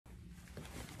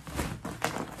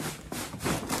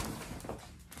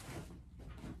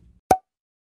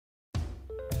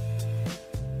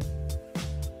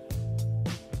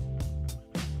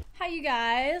you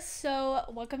guys, so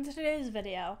welcome to today's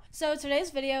video. So today's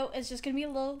video is just gonna be a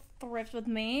little thrift with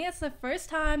me. It's the first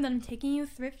time that I'm taking you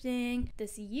thrifting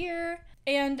this year,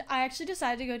 and I actually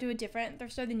decided to go to a different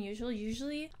thrift store than usual.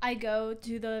 Usually I go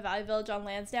to the Valley Village on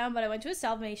Lansdowne, but I went to a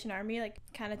Salvation Army, like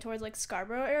kind of towards like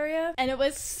Scarborough area, and it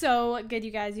was so good.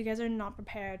 You guys are not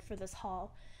prepared for this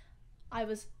haul. I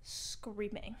was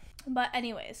screaming. But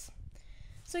anyways,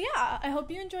 so yeah, I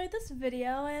hope you enjoyed this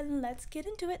video and let's get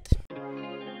into it.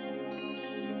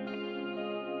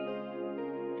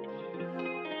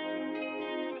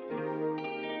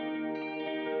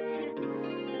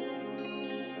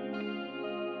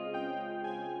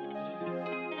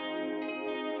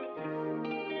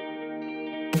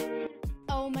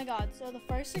 Oh my god, so the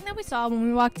first thing that we saw when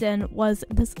we walked in was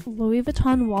this Louis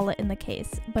Vuitton wallet in the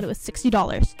case, but it was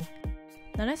 $60.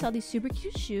 Then I saw these super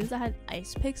cute shoes that had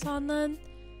ice picks on them.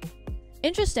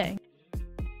 Interesting.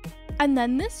 And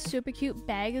then this super cute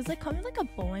bag is like kind of like a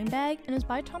bowling bag, and it's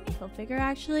by Tommy Hilfiger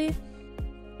actually.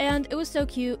 And it was so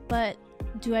cute, but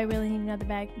do I really need another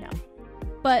bag? No.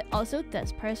 But also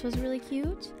this purse was really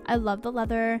cute. I love the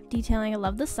leather detailing. I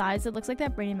love the size. It looks like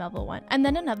that Brandy Melville one. And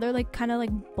then another like kind of like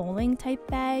bowling type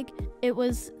bag. It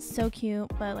was so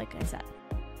cute, but like I said.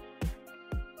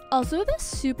 Also this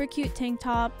super cute tank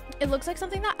top. It looks like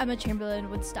something that Emma Chamberlain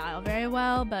would style very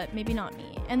well, but maybe not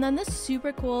me. And then this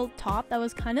super cool top that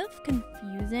was kind of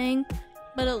confusing,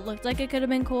 but it looked like it could have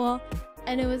been cool.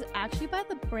 And it was actually by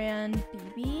the brand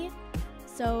BB.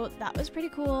 So that was pretty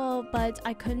cool, but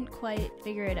I couldn't quite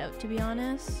figure it out, to be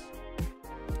honest.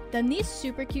 Then these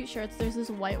super cute shirts, there's this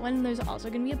white one and there's also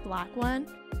gonna be a black one.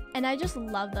 And I just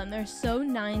love them. They're so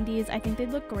 90s. I think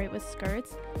they'd look great with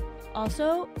skirts.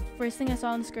 Also, first thing I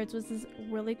saw in the skirts was this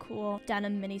really cool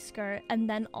denim mini skirt, and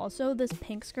then also this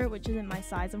pink skirt, which isn't my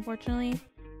size, unfortunately.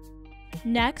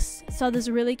 Next, saw this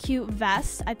really cute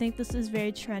vest. I think this is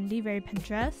very trendy, very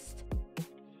Pinterest.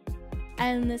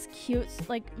 And this cute,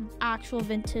 like, actual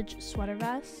vintage sweater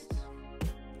vest.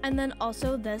 And then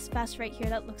also this vest right here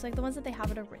that looks like the ones that they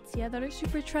have at Aritzia that are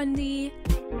super trendy.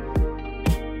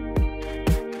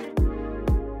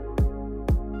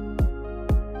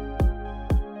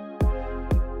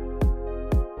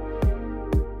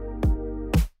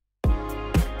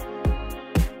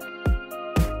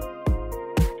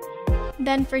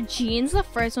 Then for jeans, the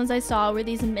first ones I saw were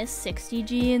these Miss 60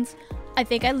 jeans. I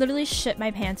think I literally shit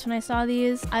my pants when I saw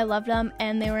these. I loved them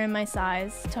and they were in my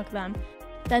size. Took them.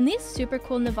 Then these super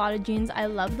cool Nevada jeans. I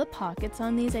love the pockets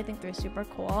on these. I think they're super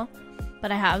cool.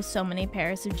 But I have so many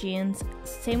pairs of jeans.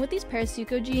 Same with these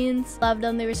Parasuco jeans. Loved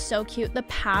them. They were so cute. The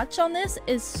patch on this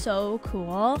is so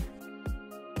cool.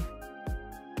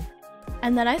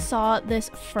 And then I saw this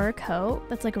fur coat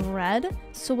that's like red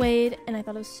suede, and I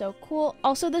thought it was so cool.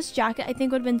 Also, this jacket I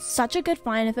think would have been such a good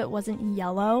find if it wasn't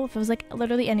yellow, if it was like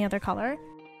literally any other color.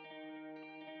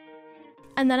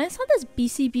 And then I saw this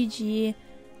BCBG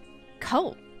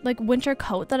coat, like winter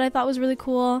coat, that I thought was really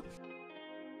cool.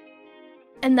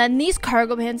 And then these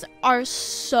cargo pants are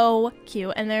so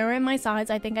cute, and they were in my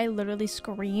size. I think I literally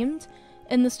screamed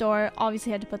in the store.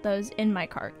 Obviously, I had to put those in my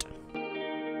cart.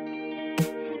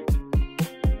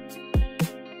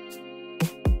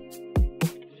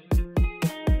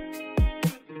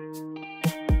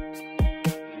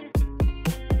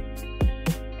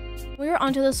 We were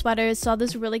onto the sweaters, saw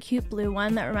this really cute blue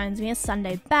one that reminds me of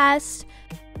Sunday Best.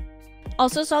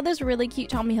 Also saw this really cute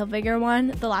Tommy Hilfiger one.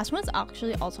 The last one's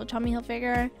actually also Tommy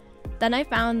Hilfiger. Then I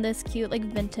found this cute like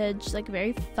vintage, like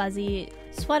very fuzzy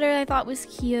sweater I thought was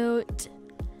cute.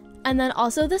 And then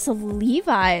also this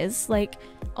Levi's, like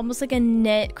almost like a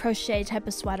knit crochet type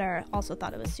of sweater. Also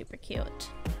thought it was super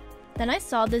cute. Then I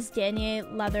saw this Denier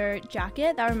leather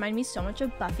jacket that reminded me so much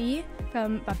of Buffy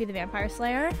from Buffy the Vampire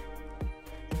Slayer.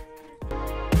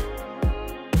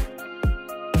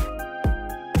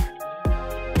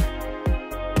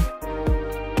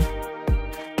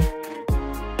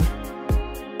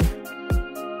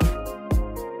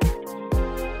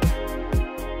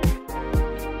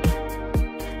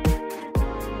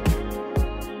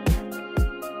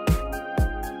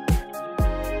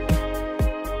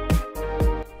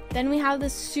 Then we have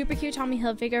this super cute Tommy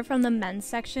Hilfiger from the men's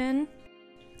section.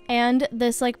 And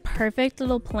this like perfect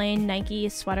little plain Nike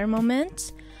sweater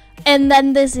moment. And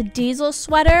then this Diesel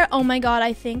sweater. Oh my god,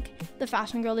 I think the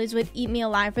fashion girlies would eat me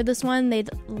alive for this one.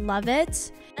 They'd love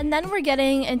it. And then we're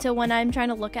getting into when I'm trying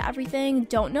to look at everything.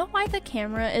 Don't know why the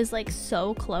camera is like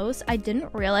so close. I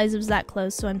didn't realize it was that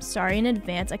close, so I'm sorry in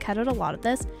advance. I cut out a lot of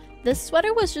this. This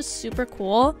sweater was just super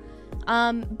cool.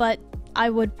 But I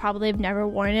would probably have never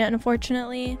worn it,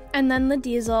 unfortunately. And then the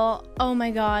Diesel, oh my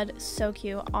god, so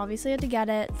cute. Obviously I had to get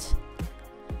it.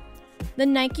 The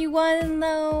Nike one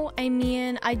though, I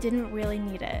mean, I didn't really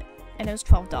need it, and it was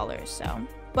 $12, so.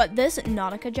 But this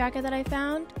Nautica jacket that I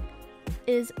found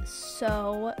is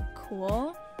so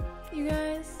cool, you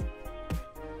guys.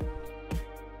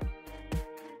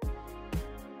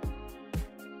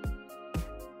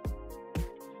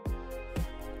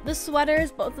 The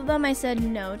sweaters, both of them I said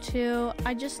no to.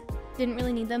 I just didn't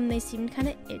really need them. They seemed kind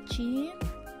of itchy.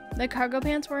 The cargo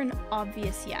pants were an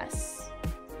obvious yes.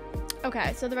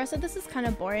 Okay, so the rest of this is kind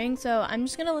of boring, so I'm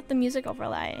just gonna let the music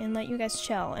overlay and let you guys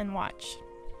chill and watch.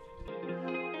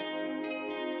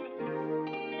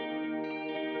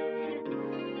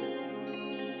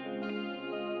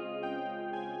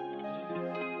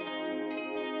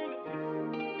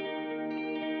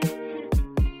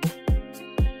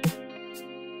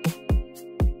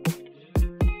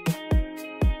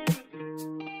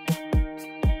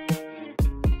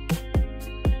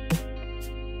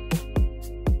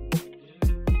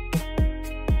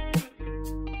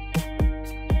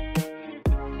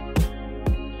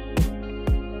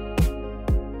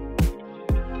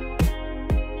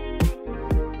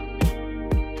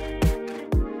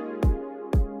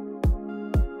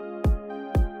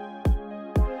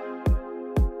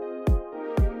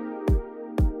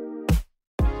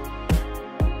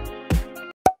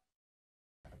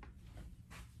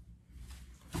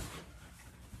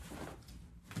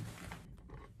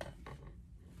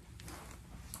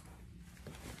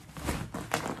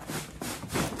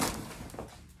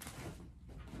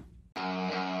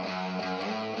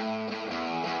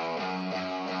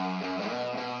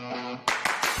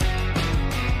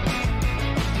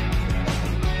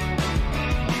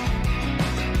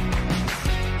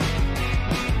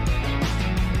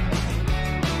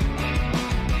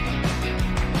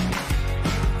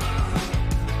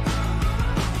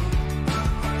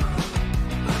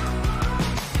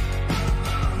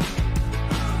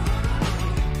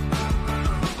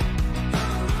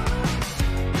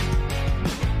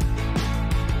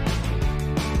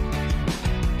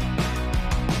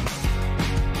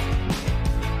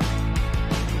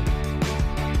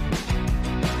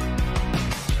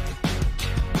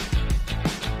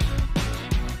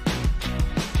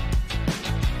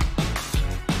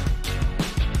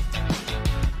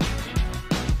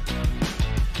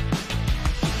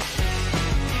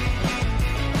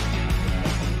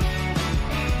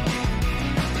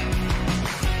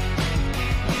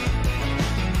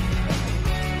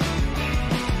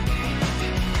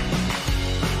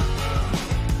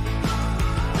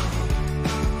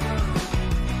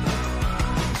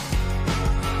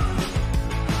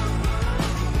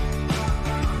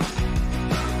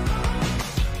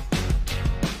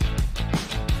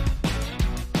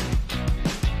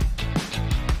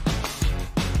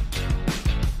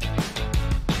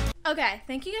 Okay,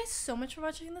 thank you guys so much for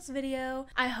watching this video.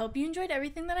 I hope you enjoyed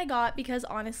everything that I got because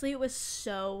honestly it was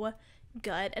so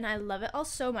good and I love it all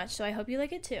so much, so I hope you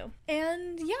like it too.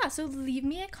 And yeah, so leave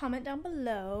me a comment down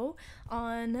below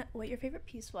on what your favorite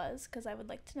piece was because I would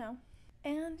like to know.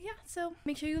 And yeah, so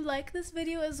make sure you like this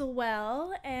video as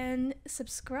well and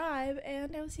subscribe,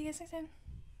 and I will see you guys next time.